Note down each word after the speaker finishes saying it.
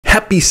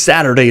Happy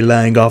Saturday,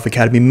 Land Golf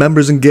Academy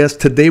members and guests.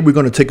 Today we're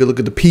going to take a look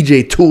at the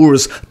PGA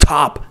Tour's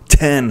top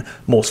 10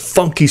 most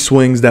funky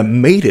swings that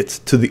made it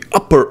to the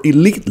upper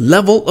elite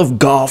level of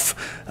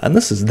golf. And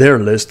this is their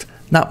list,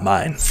 not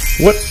mine.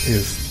 What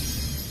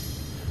is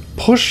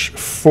push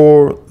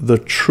for the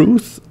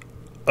truth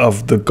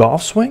of the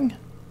golf swing?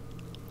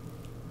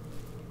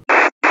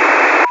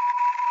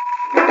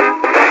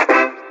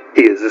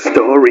 Here's a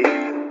story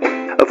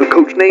of a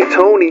coach named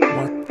Tony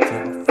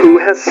who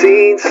has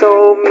seen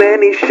so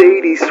many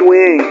shady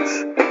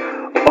swings.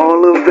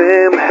 All of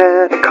them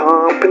had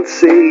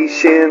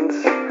compensations,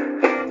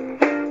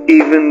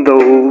 even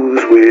those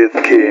with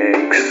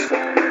kinks.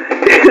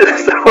 Here's a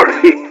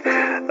story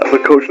of a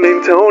coach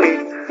named Tony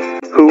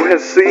who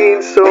has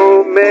seen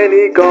so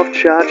many golf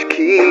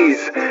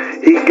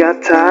tchotchkes. He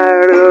got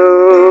tired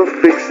of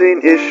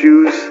fixing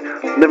issues,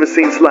 never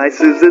seen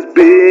slices as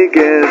big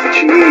as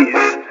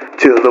cheese.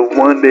 Till the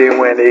one day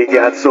when he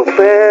got so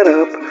fed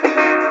up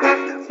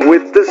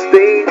with the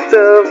state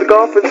of the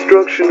golf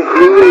instruction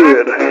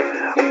hood.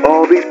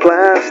 All these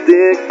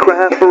plastic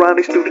crap around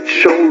these students'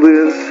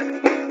 shoulders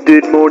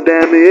did more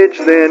damage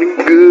than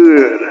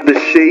good. The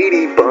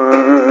shady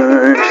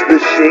bunch, the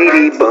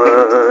shady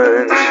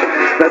bunch.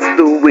 That's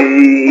the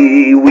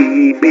way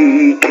we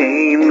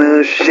became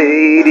the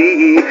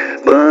shady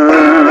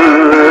bunch.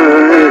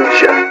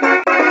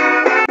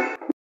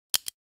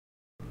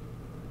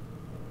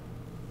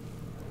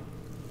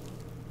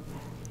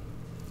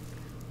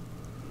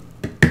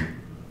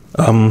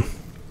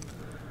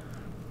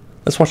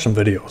 Let's watch some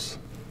videos.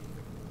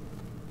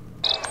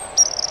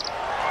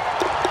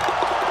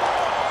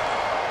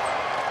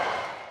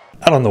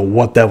 I don't know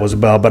what that was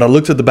about, but I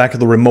looked at the back of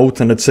the remote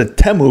and it said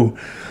Temu,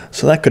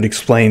 so that could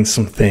explain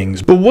some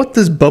things. But what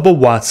does Bubba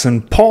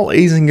Watson, Paul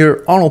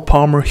Azinger, Arnold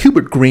Palmer,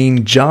 Hubert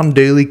Green, John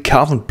Daly,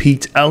 Calvin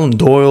Peete, Alan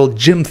Doyle,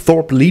 Jim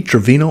Thorpe, Lee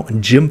Trevino,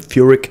 and Jim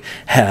Furyk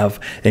have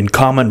in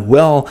common?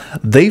 Well,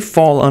 they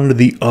fall under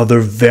the other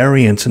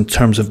variants in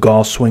terms of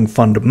golf swing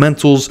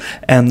fundamentals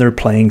and their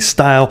playing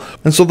style.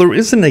 And so there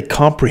isn't a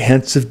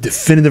comprehensive,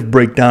 definitive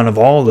breakdown of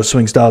all the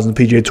swing styles in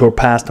the PGA Tour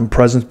past and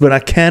present, but I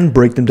can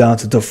break them down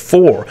into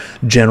 4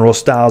 general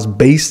styles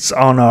based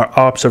on our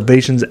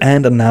observations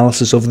and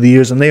analysis over the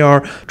years, and they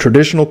are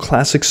traditional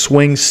classic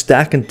swing,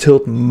 stack and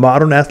tilt,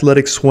 modern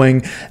athletic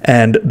swing,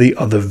 and the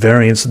other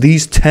variants.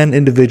 These 10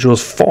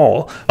 individuals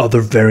fall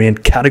other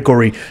variant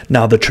category.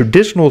 Now, the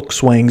traditional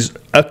swings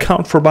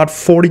account for about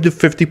 40 to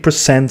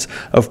 50%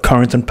 of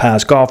current and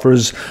past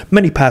golfers.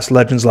 Many past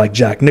legends like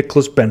Jack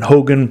Nicklaus, Ben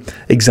Hogan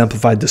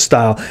exemplified the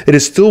style. It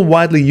is still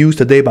widely used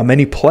today by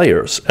many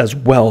players as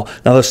well.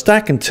 Now, the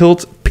stack and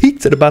tilt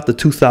peaked at about the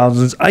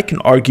 2000s. I can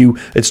argue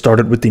it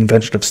started with the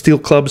invention of steel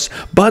clubs,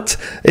 but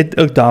it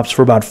adopts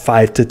for about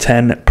 5 to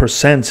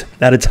 10%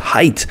 at its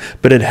height,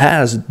 but it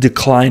has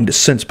declined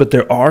since. But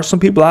there are some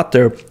people out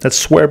there that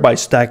swear by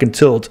stack and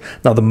tilt.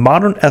 Now, the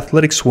modern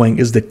athletic swing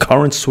is the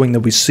current swing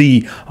that we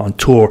see on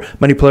tour.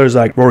 Many players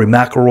like Rory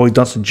McIlroy,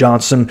 Dustin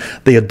Johnson,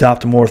 they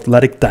adopt a more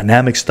athletic,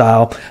 dynamic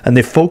style, and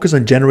they focus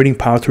on generating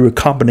power through a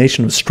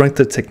combination of strength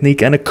and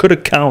technique, and it could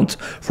account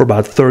for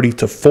about 30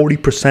 to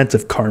 40%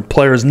 of current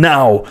players.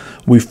 Now,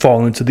 we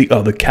fall into the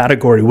other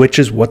category, which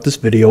is what this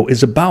video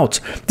is about.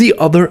 The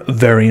other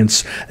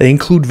variants, they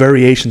include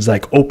variations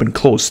like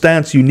open-close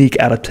stance, unique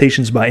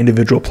adaptations by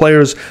individual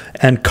players,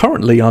 and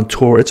currently on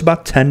tour, it's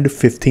about 10 to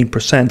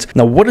 15%.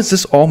 Now, what does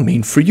this all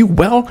mean for you?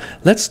 Well,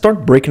 let's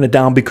start breaking it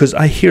down, because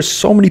I hear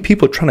so many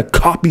people trying to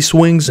copy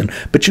swings,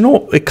 but you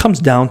know, it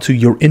comes down to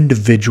your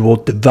individual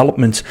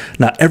development.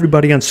 Now,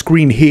 everybody on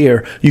screen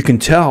here, you can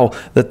tell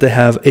that they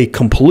have a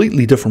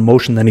completely different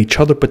motion than each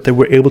other, but they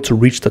were able to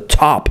reach the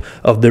top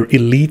of their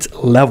elite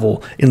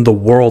level in the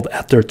world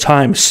at their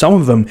time, some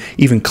of them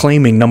even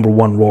claiming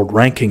 #1 world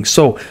ranking.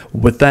 So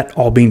with that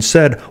all being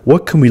said,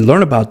 what can we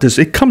learn about this?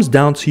 It comes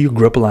down to your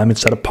grip alignment,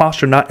 set of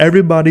posture. Not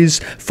everybody's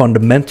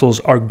fundamentals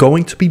are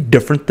going to be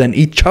different than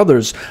each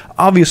other's.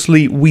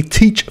 Obviously, we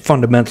teach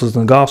fundamentals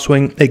in the golf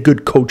swing. A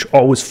good coach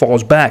always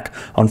falls back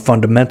on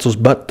fundamentals,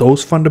 but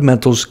those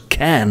fundamentals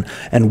can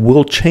and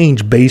will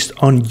change based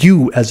on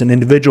you as an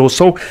individual.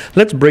 So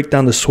let's break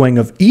down the swing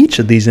of each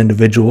of these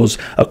individuals,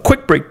 a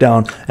quick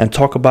breakdown, and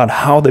talk about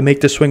how they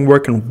make the swing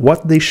work and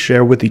what they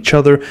share with each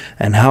other,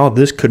 and how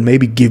this could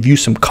maybe give you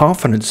some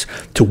confidence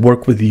to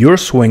work with your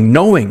swing,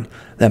 knowing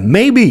that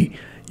maybe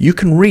you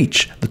can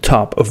reach the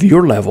top of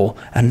your level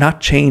and not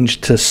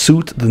change to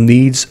suit the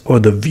needs or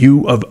the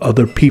view of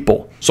other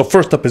people. So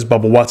first up is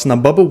Bubba Watson. Now,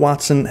 Bubba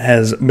Watson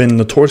has been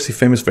notoriously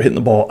famous for hitting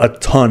the ball a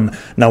ton.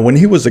 Now, when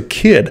he was a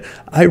kid,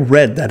 I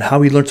read that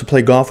how he learned to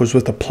play golf was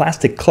with a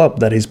plastic club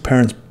that his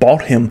parents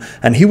bought him,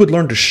 and he would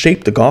learn to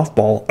shape the golf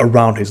ball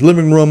around his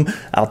living room,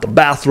 out the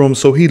bathroom,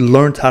 so he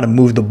learned how to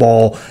move the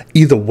ball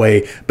either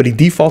way. But he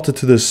defaulted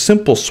to this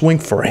simple swing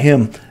for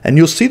him, and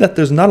you'll see that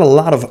there's not a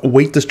lot of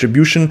weight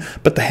distribution,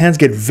 but the hands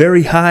get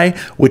very high,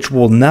 which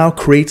will now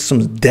create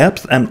some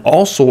depth and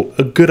also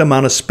a good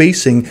amount of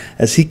spacing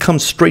as he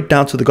comes straight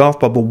down to the golf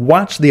ball. But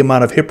watch the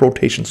amount of hip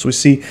rotation. So we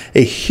see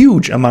a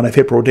huge amount of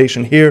hip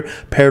rotation here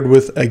paired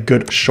with a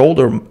good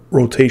shoulder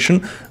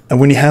rotation. And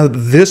when you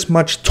have this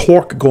much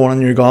torque going on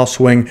in your golf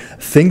swing,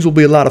 things will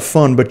be a lot of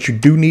fun, but you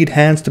do need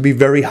hands to be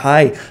very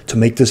high to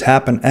make this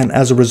happen. And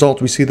as a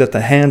result, we see that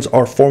the hands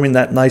are forming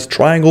that nice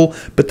triangle,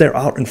 but they're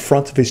out in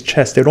front of his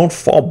chest. They don't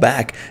fall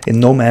back in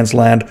no man's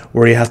land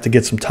where he has to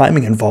get some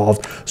timing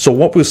involved. So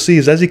what we'll see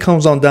is as he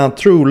comes on down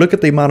through, look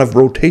at the amount of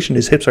rotation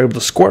his hips are able to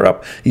square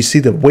up. You see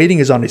the weighting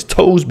is on his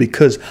toes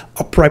because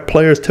upright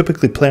players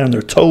typically play on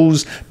their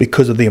toes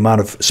because of the amount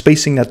of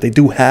spacing that they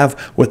do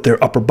have with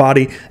their upper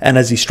body. And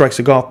as he strikes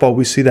a golf ball,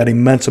 we see that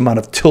immense amount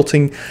of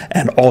tilting,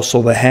 and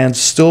also the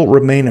hands still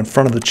remain in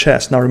front of the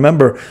chest. Now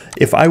remember,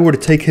 if I were to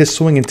take his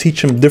swing and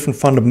teach him different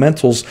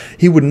fundamentals,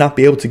 he would not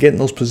be able to get in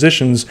those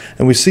positions.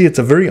 And we see it's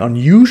a very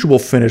unusual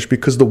finish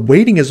because the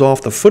weighting is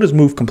off, the foot is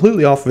moved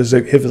completely off of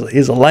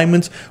his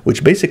alignment,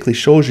 which basically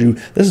shows you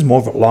this is more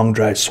of a long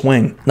drive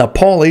swing. Now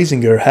Paul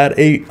Azinger had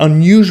a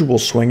unusual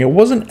swing. It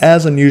wasn't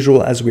as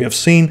unusual as we have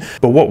seen,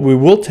 but what we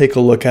will take a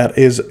look at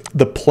is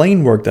the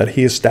plane work that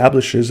he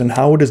establishes and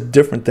how it is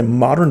different than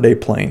modern day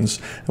planes.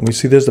 And we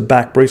see there's the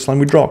back brace line.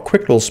 We draw a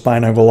quick little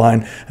spine angle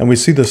line, and we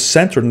see the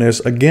centeredness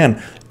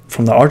again.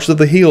 From the arches of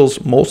the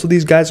heels, most of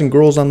these guys and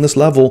girls on this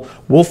level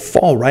will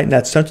fall right in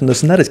that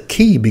centeredness, and that is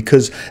key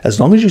because as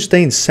long as you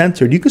stay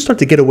centered, you can start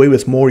to get away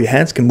with more. Your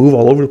hands can move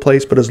all over the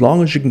place, but as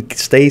long as you can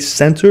stay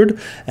centered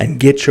and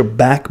get your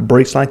back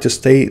brace line to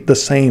stay the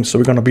same. So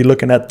we're going to be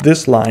looking at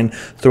this line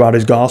throughout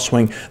his golf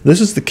swing.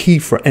 This is the key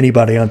for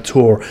anybody on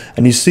tour.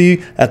 And you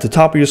see at the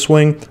top of your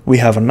swing, we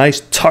have a nice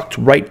tucked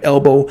right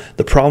elbow.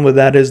 The problem with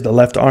that is the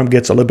left arm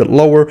gets a little bit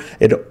lower.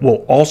 It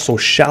will also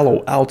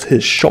shallow out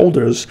his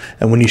shoulders,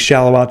 and when you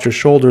shallow out your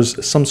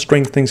shoulders, some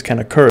strange things can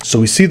occur. So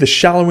we see the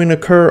shallowing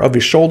occur of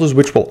his shoulders,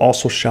 which will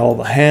also shallow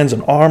the hands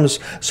and arms.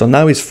 So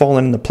now he's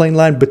falling in the plane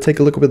line, but take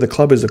a look at where the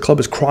club is. The club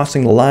is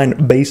crossing the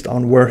line based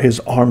on where his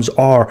arms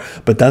are,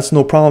 but that's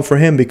no problem for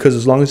him because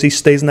as long as he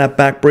stays in that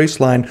back brace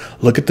line,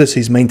 look at this,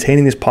 he's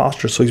maintaining his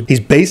posture. So he's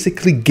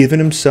basically giving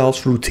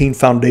himself routine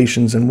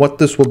foundations, and what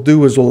this will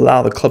do is will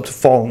allow the club to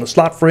fall in the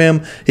slot for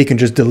him. He can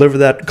just deliver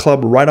that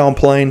club right on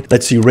plane.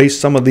 Let's erase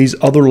some of these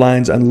other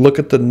lines and look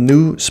at the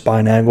new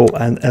spine angle,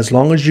 and as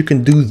long as you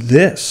can do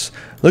this,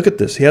 look at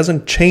this, he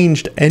hasn't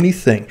changed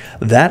anything.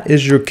 That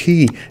is your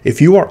key. If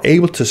you are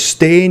able to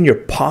stay in your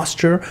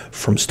posture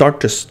from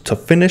start to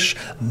finish,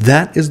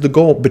 that is the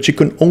goal. But you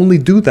can only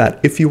do that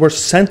if you are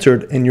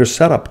centered in your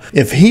setup.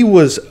 If he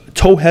was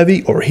toe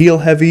heavy or heel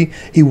heavy,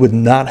 he would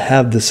not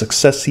have the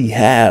success he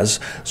has.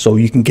 So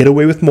you can get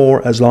away with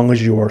more as long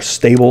as you are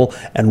stable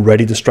and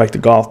ready to strike the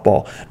golf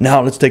ball.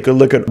 Now let's take a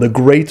look at the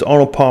great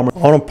Arnold Palmer.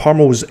 Arnold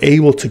Palmer was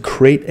able to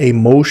create a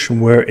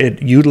motion where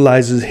it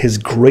utilizes his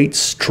great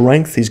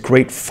strength, his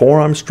great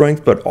forearm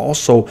strength, but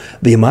also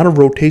the amount of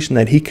rotation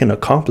that he can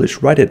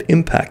accomplish right at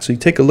impact. So you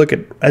take a look at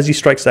as he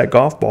strikes that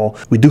golf ball,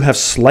 we do have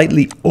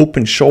slightly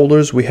open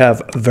shoulders, we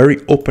have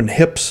very open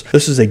hips.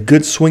 This is a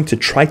good swing to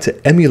try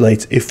to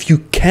emulate if you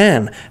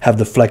can have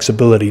the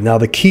flexibility. Now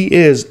the key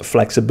is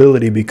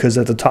flexibility, because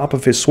at the top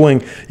of his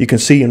swing you can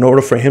see in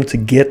order for him to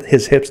get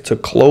his hips to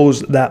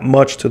close that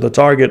much to the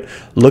target,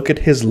 look at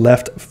his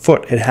left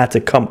foot. It had to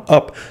come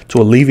up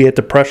to alleviate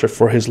the pressure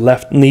for his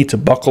left knee to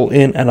buckle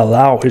in and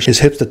allow his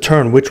hips to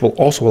turn, which will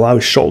also allow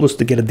his shoulders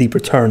to get a deeper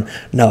turn.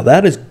 Now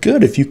that is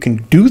good if you can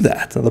do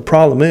that. Now the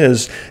problem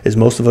is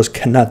most of us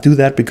cannot do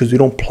that because we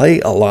don't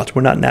play a lot.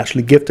 We're not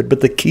naturally gifted.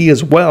 But the key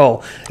as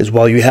well is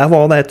while you have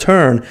all that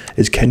turn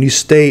is can you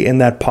stay in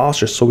that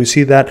posture. So we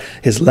see that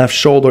his left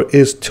shoulder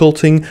is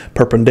tilting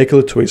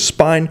perpendicular to his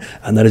spine,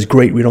 and that is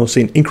great. We don't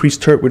see an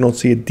increased tilt, we don't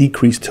see a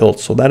decreased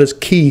tilt. So that is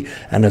key,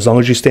 and as long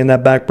as you stay in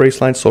that back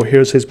brace line, so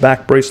here's his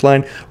back brace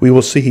line, we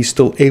will see he's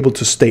still able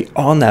to stay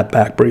on that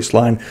back brace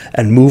line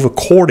and move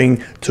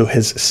according to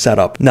his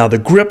setup. Now the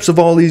grips of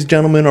all these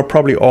gentlemen are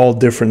probably all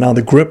different. Now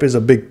the grip is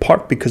a big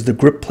part because the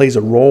grip plays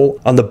a role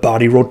on the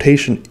body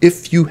rotation.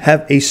 If you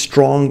have a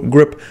strong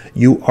grip,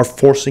 you are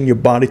forcing your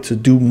body to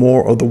do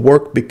more of the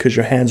work because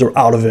your hands are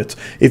out of it.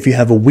 If you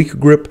have a weaker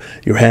grip,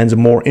 your hands are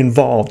more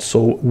involved.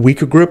 So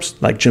weaker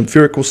grips, like Jim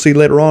Furyk will see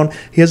later on,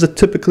 he has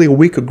typically a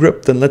weaker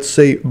grip than, let's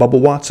say, Bubba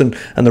Watson.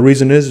 And the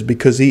reason is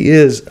because he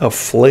is a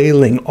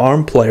flailing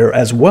arm player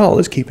as well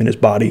as keeping his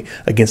body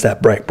against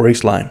that back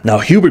brace line. Now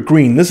Hubert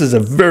Green, this is a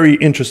very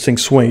interesting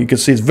swing. You can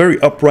see it's very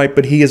upright,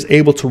 but he is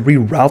able to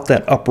reroute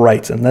that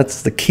upright, and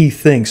that's the key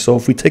thing. So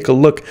if we take a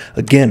look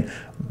again,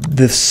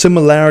 the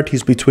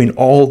similarities between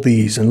all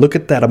these, and look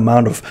at that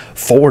amount of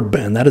forward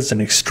bend. That is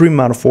an extreme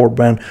amount of forward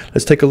bend.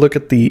 Let's take a look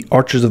at the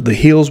arches of the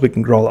heels. We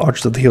can draw the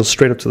arches of the heels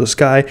straight up to the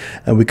sky,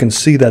 and we can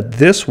see that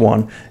this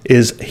one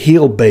is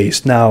heel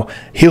based. Now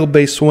heel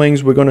based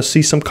swings, we're going to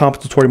see some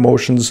compensatory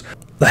motions.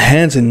 The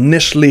hands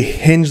initially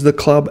hinge the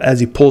club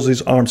as he pulls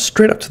his arms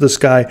straight up to the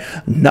sky.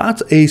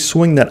 Not a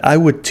swing that I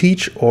would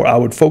teach or I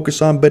would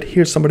focus on, but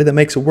here's somebody that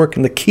makes it work.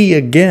 And the key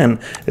again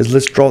is,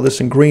 let's draw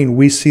this in green.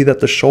 We see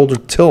that the shoulder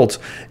tilt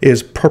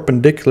is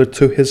perpendicular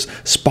to his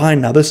spine.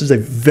 Now this is a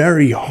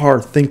very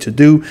hard thing to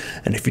do,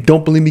 and if you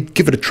don't believe me,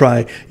 give it a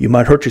try. You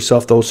might hurt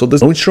yourself though, so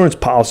there's no insurance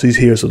policies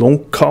here, so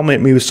don't come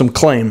at me with some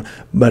claim,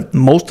 but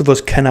most of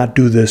us cannot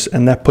do this,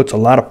 and that puts a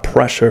lot of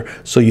pressure,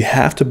 so you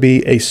have to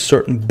be a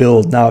certain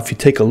build. Now if you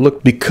take a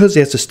look, because he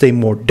has to stay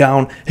more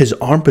down, his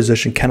arm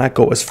position cannot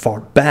go as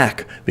far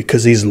back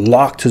because he's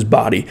locked his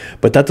body,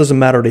 but that doesn't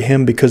matter to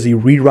him because he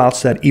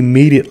reroutes that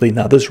immediately.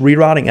 Now this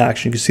rerouting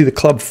action, you can see the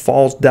club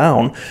falls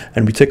down,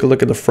 and we take a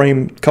look at the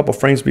frame, couple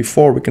frames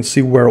before, we can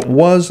see where it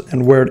was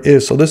and where it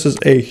is. So this is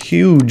a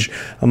huge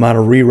amount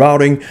of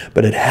rerouting,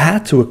 but it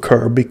had to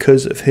occur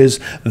because of his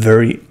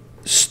very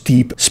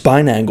steep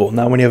spine angle.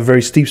 Now when you have a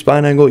very steep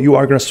spine angle, you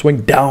are going to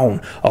swing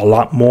down a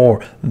lot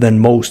more than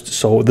most,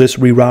 so this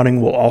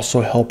rerouting will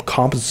also help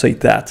compensate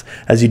that.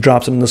 As he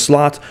drops it in the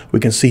slot, we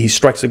can see he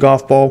strikes the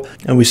golf ball,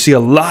 and we see a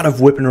lot of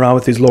whipping around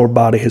with his lower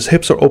body. His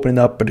hips are opening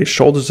up, but his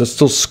shoulders are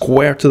still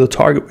square to the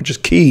target, which is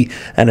key.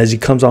 And as he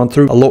comes on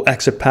through a low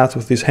exit path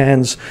with his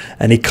hands,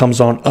 and he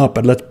comes on up,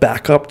 and let's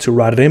back up to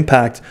right at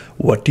impact.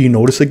 What do you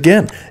notice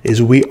again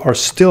is we are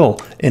still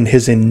in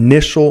his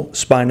initial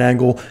spine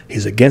angle.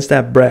 He's against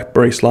that brace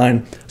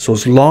line. So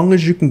as long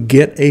as you can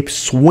get a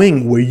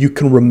swing where you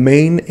can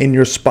remain in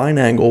your spine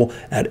angle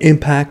at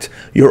impact,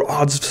 your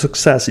odds of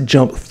success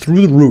jump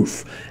through the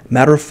roof.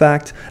 Matter of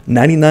fact,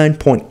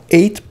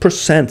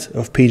 99.8%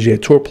 of PGA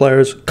Tour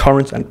players,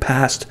 current and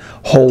past,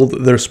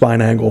 hold their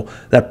spine angle.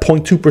 That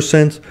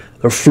 0.2%,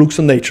 they're flukes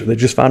of nature. They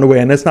just found a way,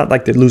 and it's not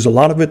like they lose a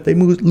lot of it. They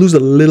lose a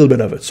little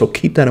bit of it. So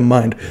keep that in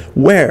mind.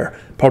 Where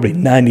probably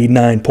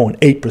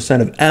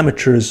 99.8% of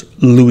amateurs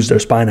lose their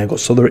spine angle.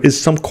 So there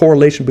is some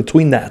correlation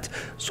between that.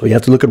 So you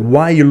have to look at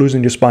why you're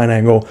losing your spine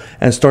angle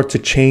and start to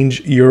change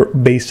your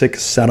basic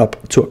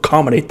setup to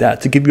accommodate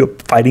that, to give you a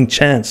fighting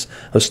chance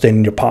of staying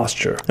in your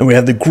posture. And we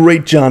have the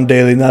great John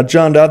Daly. Now,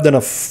 John, I've done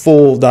a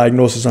full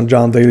diagnosis on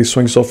John Daly's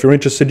swing, so if you're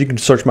interested, you can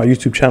search my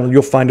YouTube channel.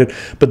 You'll find it.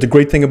 But the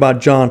great thing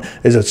about John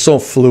is it's so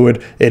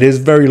fluid. It is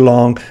very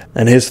long,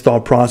 and his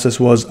thought process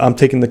was, I'm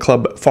taking the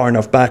club far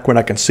enough back when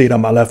I can see it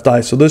on my left eye.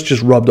 So this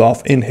just rubbed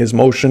off in his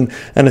motion,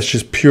 and it's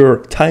just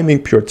pure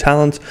timing, pure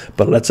talent.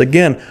 But let's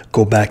again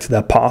go back to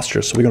that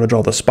posture. So we're going to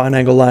draw the spine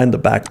angle line, the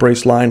back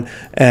brace line,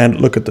 and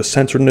look at the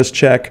centeredness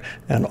check,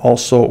 and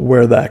also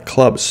where that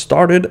club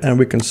started. And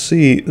we can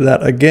see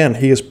that again,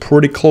 he is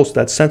pretty close to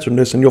that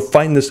centeredness, and you'll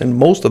find this in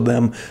most of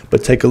them.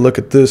 But take a look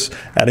at this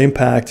at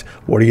impact.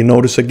 What do you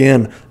notice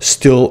again?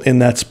 Still in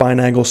that spine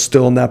angle,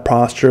 still in that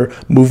posture,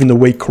 moving the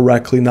weight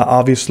correctly. Now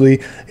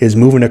obviously he's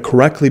moving it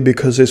correctly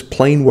because his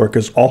plane work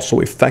is also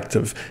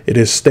effective. It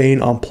is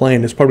staying on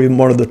plane. It's probably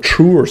one of the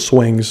truer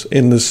swings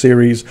in this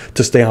series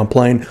to stay on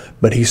plane,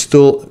 but he's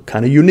still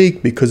kind of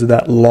unique because of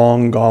that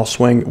long golf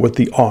swing with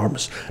the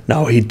arms.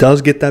 Now he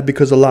does get that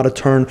because of a lot of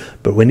turn,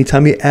 but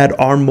anytime you add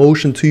arm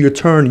motion to your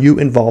turn, you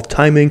involve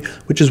timing,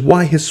 which is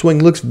why his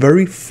swing looks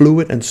very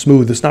fluid and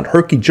smooth. It's not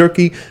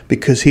herky-jerky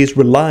because he's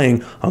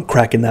relying on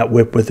cracking that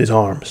whip with his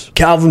arms.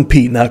 Calvin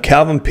Peete. Now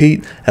Calvin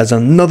Peete has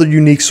another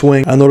unique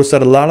swing. I noticed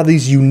that a lot of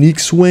these unique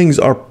swings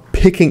are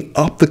picking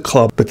up the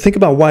club, but think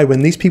about why.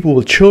 When these people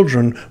were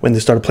children, when they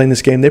started playing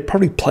this game, they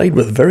probably played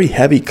with very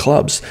heavy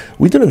clubs.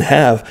 We didn't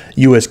have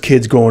US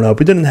kids growing up.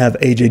 We didn't have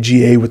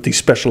AJGA with the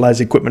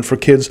specialized equipment for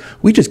kids.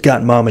 We just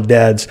got mom and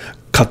dad's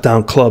cut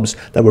down clubs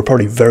that were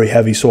probably very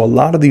heavy. So a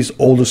lot of these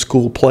older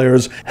school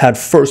players had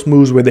first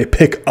moves where they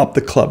pick up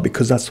the club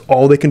because that's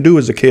all they can do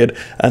as a kid,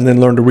 and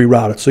then learn to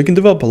reroute it. So you can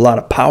develop a lot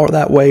of power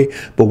that way.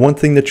 But one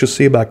thing that you'll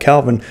see about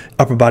Calvin,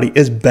 upper body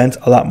is bent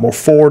a lot more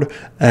forward,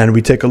 and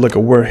we take a look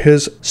at where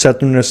his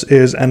centeredness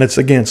is, and it's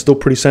again still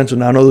pretty centered.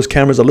 Now I know this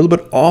camera's a little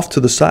bit off to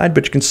the side,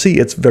 but you can see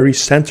it's very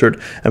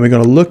centered, and we're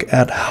going to look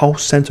at how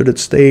centered it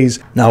stays.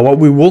 Now what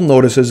we will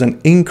notice is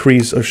an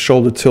increase of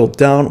shoulder tilt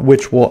down,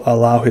 which will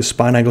allow his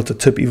spine angle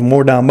to tip even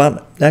more down,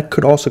 but that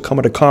could also come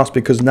at a cost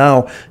because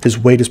now his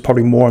weight is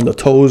probably more on the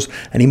toes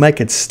and he might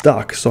get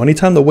stuck. So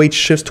anytime the weight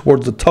shifts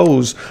towards the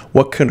toes,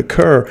 what can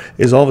occur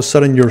is all of a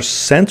sudden your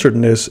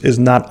centeredness is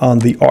not on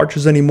the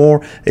arches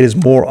anymore. It is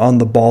more on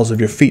the balls of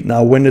your feet.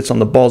 Now when it's on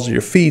the balls of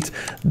your feet,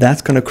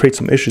 that's going to create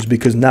some issues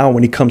because now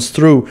when he comes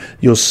through,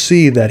 you'll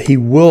see that he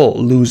will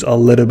lose a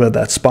little bit of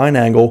that spine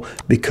angle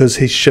because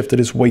he shifted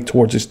his weight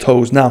towards his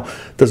toes. Now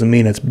doesn't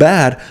mean it's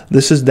bad.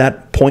 This is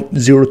that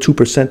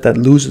 0.02% that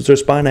loses their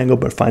spine angle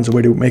but finds a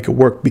way to make it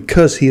work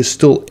because he is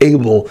still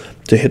able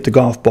to hit the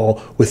golf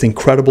ball with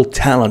incredible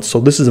talent. So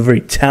this is a very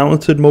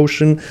talented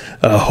motion,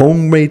 a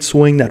homemade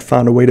swing that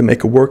found a way to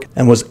make it work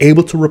and was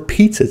able to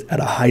repeat it at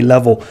a high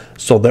level.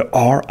 So there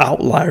are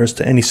outliers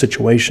to any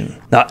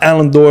situation. Now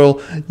Alan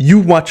Doyle, you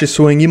watch his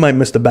swing, you might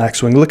miss the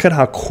backswing. Look at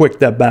how quick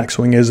that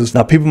backswing is.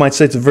 Now people might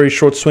say it's a very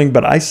short swing,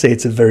 but I say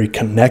it's a very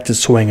connected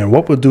swing. And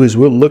what we'll do is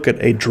we'll look at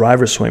a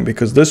driver swing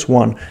because this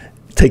one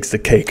takes the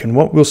cake. And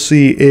what we'll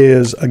see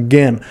is,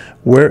 again,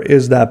 where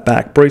is that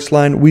back brace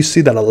line? We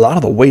see that a lot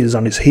of the weight is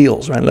on his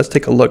heels, right? Let's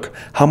take a look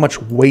how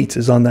much weight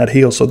is on that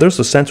heel. So there's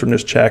the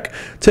centeredness check.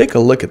 Take a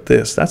look at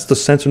this. That's the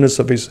centeredness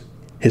of his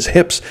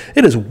hips.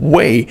 It is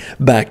way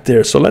back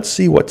there. So let's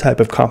see what type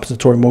of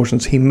compensatory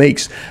motions he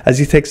makes as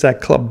he takes that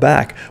club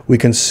back. We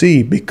can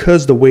see,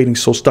 because the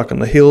weighting's so stuck on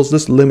the heels,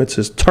 this limits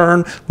his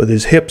turn with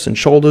his hips and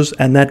shoulders,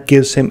 and that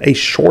gives him a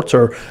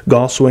shorter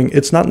golf swing.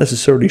 It's not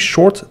necessarily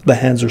short. The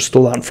hands are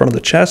still out in front of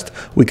the chest.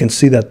 We can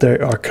see that they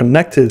are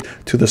connected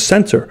to the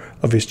center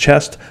of his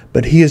chest,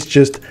 but he is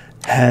just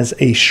has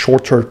a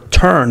shorter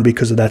turn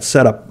because of that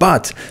setup.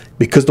 But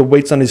because the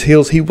weight's on his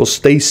heels, he will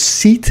stay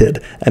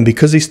seated, and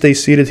because he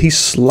stays seated, he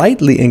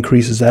slightly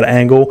increases that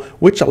angle,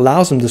 which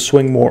allows him to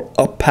swing more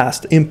up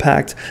past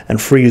impact and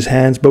free his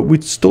hands. But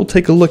we still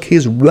take a look, he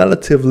is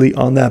relatively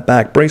on that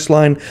back brace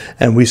line,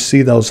 and we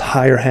see those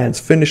higher hands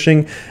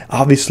finishing.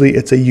 Obviously,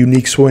 it's a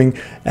unique swing,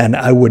 and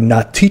I would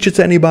not teach it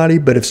to anybody,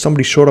 but if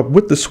somebody showed up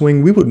with the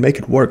swing, we would make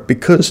it work,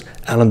 because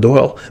Alan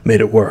Doyle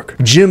made it work.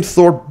 Jim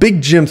Thorpe,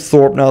 big Jim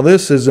Thorpe. Now,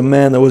 this is a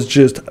man that was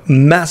just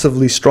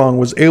massively strong,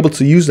 was able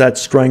to use that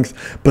strength.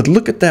 But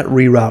look at that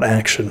reroute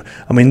action.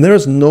 I mean,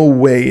 there's no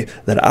way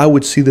that I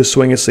would see this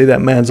swing and say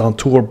that man's on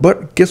tour.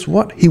 But guess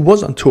what? He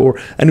was on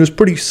tour, and he was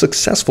pretty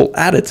successful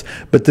at it.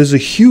 But there's a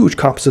huge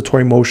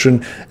compensatory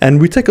motion, and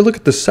we take a look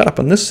at the setup.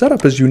 And this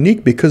setup is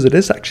unique because it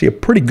is actually a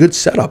pretty good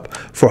setup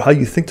for how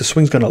you think the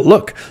swing's going to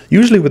look.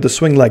 Usually with a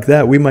swing like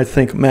that, we might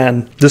think,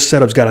 man, this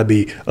setup's got to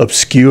be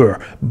obscure.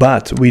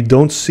 But we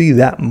don't see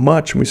that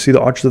much. We see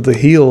the arches of the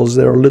heels.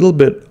 They're a little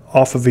bit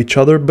off of each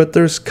other, but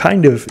there's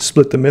kind of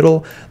split the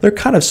middle. They're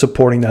kind of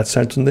supporting that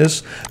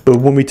centeredness.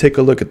 But when we take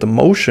a look at the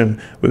motion,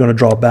 we're going to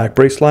draw a back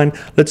brace line.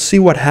 Let's see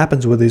what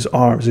happens with his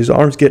arms. His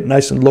arms get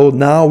nice and low.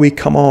 Now we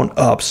come on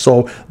up.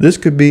 So this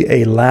could be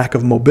a lack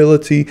of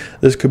mobility.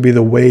 This could be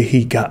the way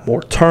he got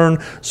more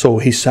turn. So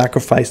he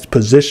sacrificed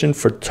position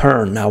for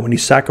turn. Now when he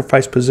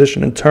sacrificed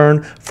position and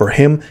turn, for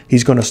him,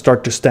 he's going to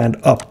start to stand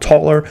up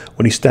taller.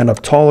 When you stand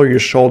up taller, your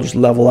shoulders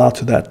level out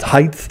to that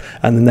height,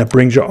 and then that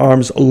brings your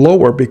arms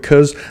lower,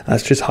 because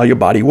that's just how your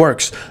body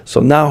works. So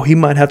now he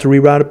might have to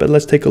reroute it, but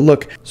let's take a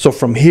look. So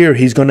from here,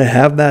 he's going to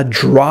have that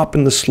drop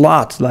in the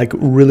slot like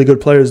really good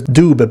players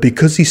do, but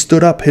because he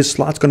stood up, his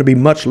slot's going to be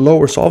much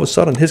lower. So all of a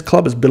sudden, his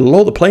club is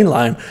below the plane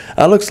line.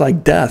 That looks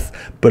like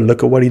death, but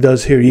look at what he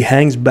does here. He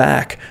hangs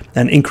back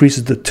and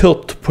increases the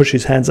tilt to push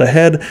his hands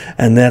ahead,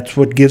 and that's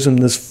what gives him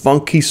this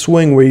funky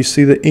swing where you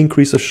see the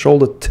increase of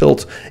shoulder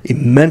tilt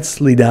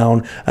immensely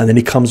down, and then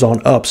he comes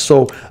on up.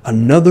 So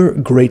another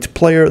great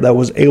player that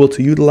was able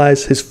to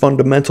utilize his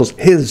fundamentals,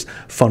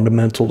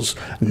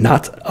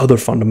 not other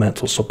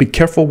fundamentals. So be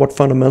careful what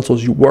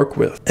fundamentals you work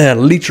with.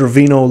 And Lee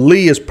Trevino.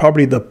 Lee is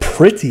probably the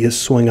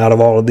prettiest swing out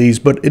of all of these,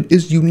 but it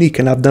is unique,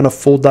 and I've done a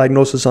full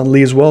diagnosis on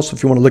Lee as well. So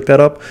if you want to look that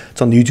up,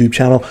 it's on the YouTube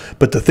channel.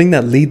 But the thing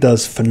that Lee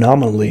does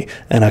phenomenally,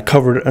 and I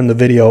covered it in the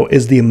video,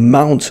 is the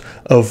amount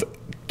of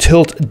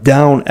tilt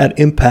down at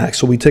impact.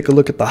 So we take a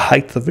look at the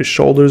height of his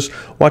shoulders.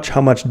 Watch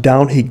how much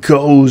down he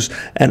goes,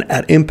 and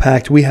at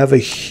impact we have a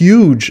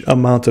huge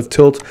amount of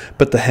tilt,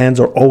 but the hands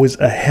are always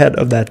ahead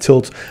of that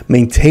tilt,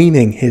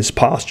 maintaining his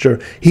posture.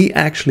 He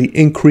actually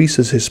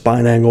increases his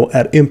spine angle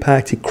at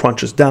impact. He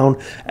crunches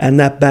down, and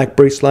that back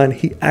brace line,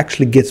 he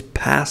actually gets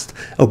past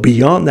or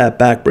beyond that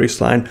back brace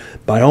line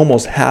by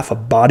almost half a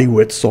body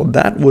width. So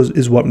that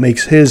is what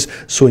makes his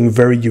swing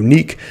very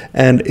unique,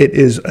 and it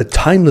is a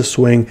timeless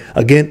swing.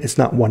 Again, it's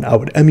not one I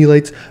would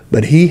emulate,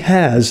 but he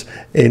has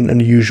an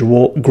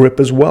unusual grip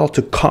as well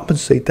to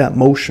compensate that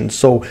motion.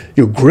 So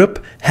your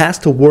grip has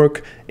to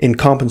work in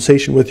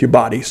compensation with your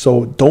body.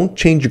 So don't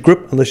change your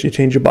grip unless you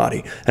change your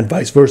body, and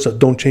vice versa.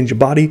 Don't change your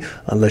body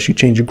unless you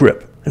change your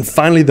grip. And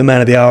finally, the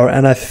man of the hour,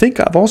 and I think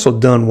I've also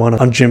done one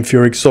on Jim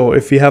Furyk, so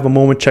if you have a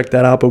moment, check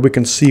that out. But we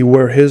can see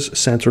where his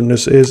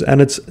centeredness is,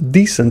 and it's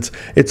decent.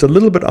 It's a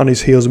little bit on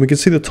his heels, and we can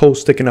see the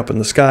toes sticking up in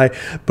the sky,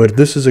 but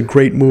this is a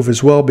great move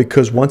as well,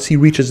 because once he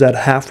reaches that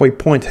halfway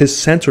point, his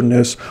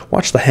centeredness,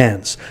 watch the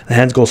hands. The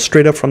hands go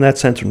straight up from that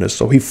centeredness,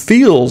 so he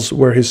feels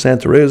where his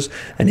center is,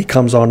 and he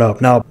comes on up.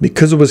 Now,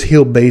 because it was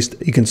heel-based,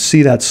 you can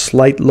see that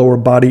slight lower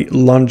body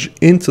lunge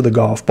into the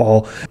golf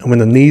ball, and when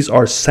the knees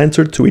are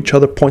centered to each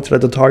other, pointed at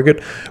the target,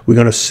 we're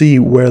going to see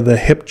where the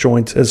hip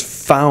joint has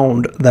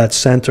found that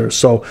center.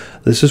 So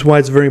this is why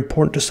it's very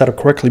important to set up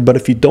correctly. But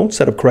if you don't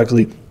set up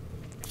correctly,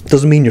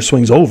 doesn't mean your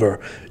swing's over.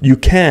 You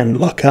can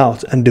luck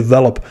out and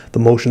develop the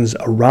motions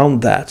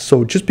around that.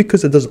 So just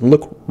because it doesn't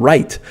look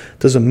right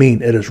doesn't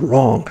mean it is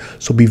wrong.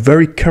 So be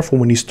very careful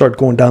when you start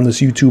going down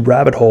this YouTube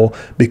rabbit hole,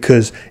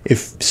 because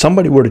if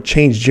somebody were to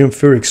change Jim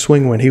Furyk's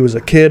swing when he was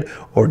a kid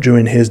or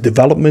during his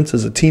development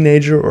as a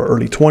teenager or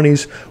early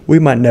 20s, we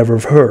might never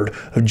have heard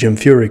of Jim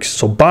Furyk.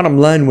 So bottom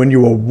line, when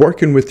you are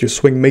working with your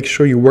swing, make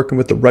sure you're working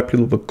with a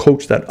reputable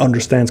coach that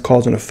understands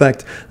cause and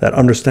effect, that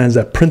understands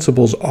that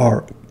principles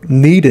are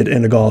needed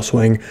in a golf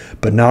swing,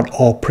 but not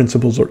all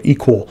principles are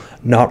equal.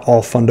 Not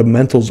all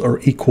fundamentals are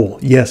equal.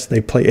 Yes,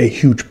 they play a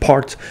huge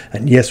part,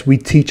 and yes, we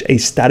teach a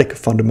static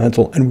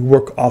fundamental and we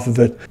work off of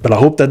it. But I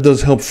hope that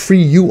does help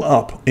free you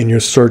up in your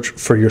search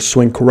for your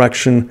swing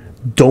correction.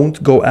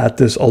 Don't go at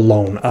this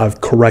alone.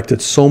 I've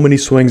corrected so many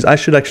swings. I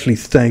should actually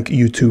thank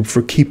YouTube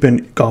for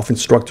keeping golf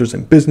instructors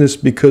in business,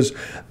 because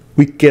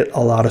we get a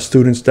lot of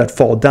students that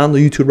fall down the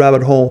YouTube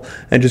rabbit hole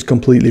and just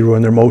completely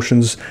ruin their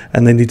motions,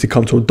 and they need to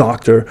come to a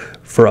doctor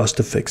for us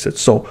to fix it.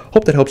 So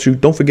hope that helps you.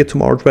 Don't forget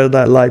tomorrow's Red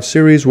Light Live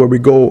series, where we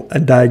go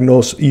and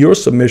diagnose your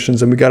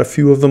submissions, and we got a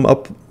few of them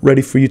up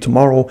ready for you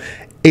tomorrow,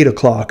 8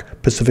 o'clock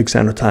Pacific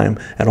Standard Time.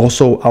 And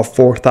also our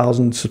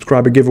 4,000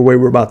 subscriber giveaway.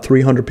 We're about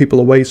 300 people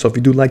away. So if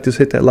you do like this,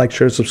 hit that like,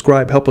 share,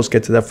 subscribe. Help us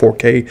get to that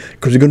 4K,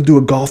 because we're going to do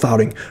a golf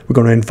outing. We're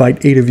going to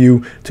invite 8 of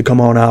you to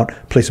come on out,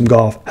 play some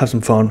golf, have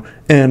some fun,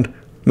 and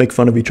make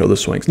fun of each other's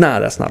swings. Nah,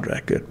 that's not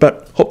that good.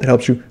 But hope that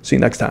helps you. See you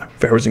next time.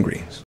 Fairways and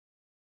greens.